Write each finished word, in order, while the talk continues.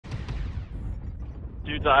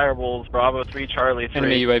2 dire wolves, Bravo 3, Charlie 3.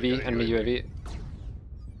 Enemy UAV, enemy UAV.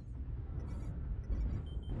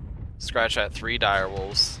 Scratch at 3 dire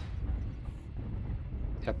wolves.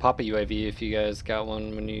 Yeah, pop a UAV if you guys got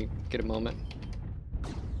one when you get a moment.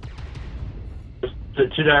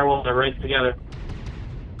 The 2 dire wolves are right together.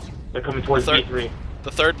 They're coming towards B3.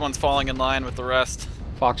 The third one's falling in line with the rest.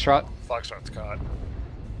 Foxtrot. Foxtrot's caught.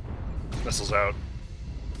 Missile's out.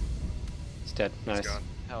 It's dead. Nice. It's gone.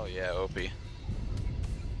 Hell yeah, OP.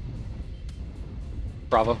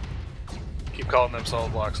 Bravo. Keep calling them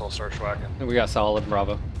solid blocks, I'll start schwacking. And we got solid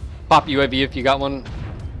Bravo. Pop UAV if you got one,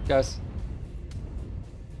 guys.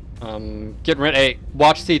 Getting ready. Hey,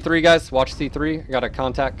 watch C3, guys. Watch C3. I got a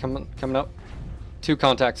contact coming up. 2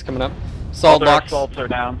 contacts coming up. Solid blocks. Assaults are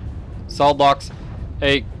down. Solid blocks.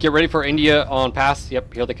 Hey, get ready for India on pass.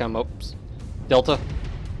 Yep, here they come. Oops. Delta.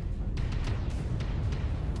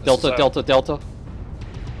 Delta.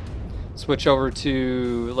 Switch over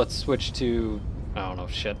to. Let's switch to. I don't know.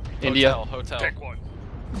 Shit. India. Hotel. Pick one.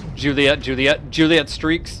 Juliet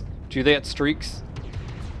streaks. Juliet streaks.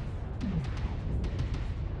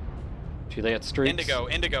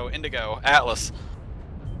 Indigo. Atlas.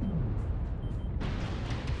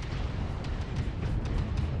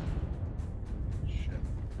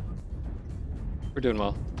 We're doing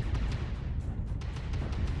well.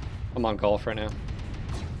 I'm on golf right now.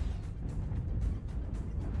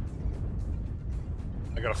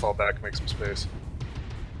 I gotta fall back and make some space.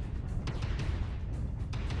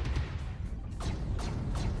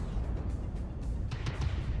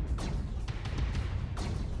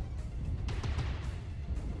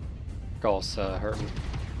 Golf's hurting.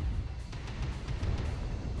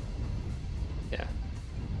 Yeah.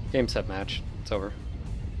 Game set match. It's over.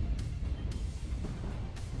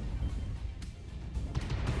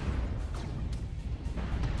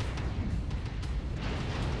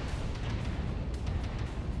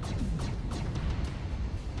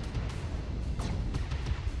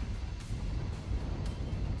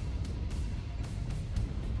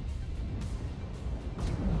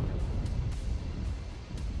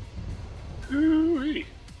 Ooh-wee.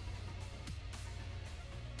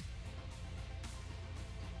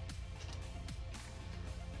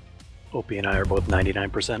 Opie and I are both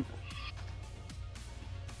 99%.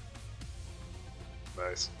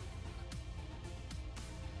 Nice.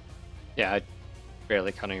 Yeah, I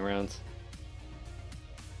barely cutting rounds.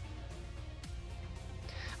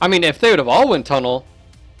 I mean, if they would have all went tunnel,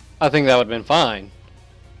 I think that would have been fine.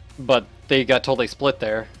 But they got totally split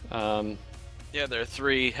there. Yeah, their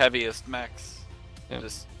 3 heaviest mechs. Yeah.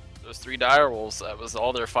 Just those 3 direwolves. That was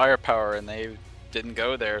all their firepower, and they didn't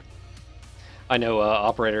go there. I know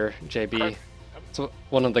operator JB. It's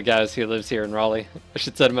one of the guys who lives here in Raleigh. I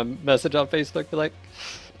should send him a message on Facebook. Be like,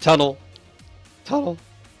 tunnel,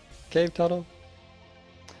 cave tunnel.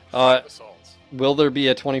 Assaults. Will there be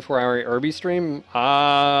a 24-hour Irby stream?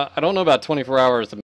 I don't know about 24 hours.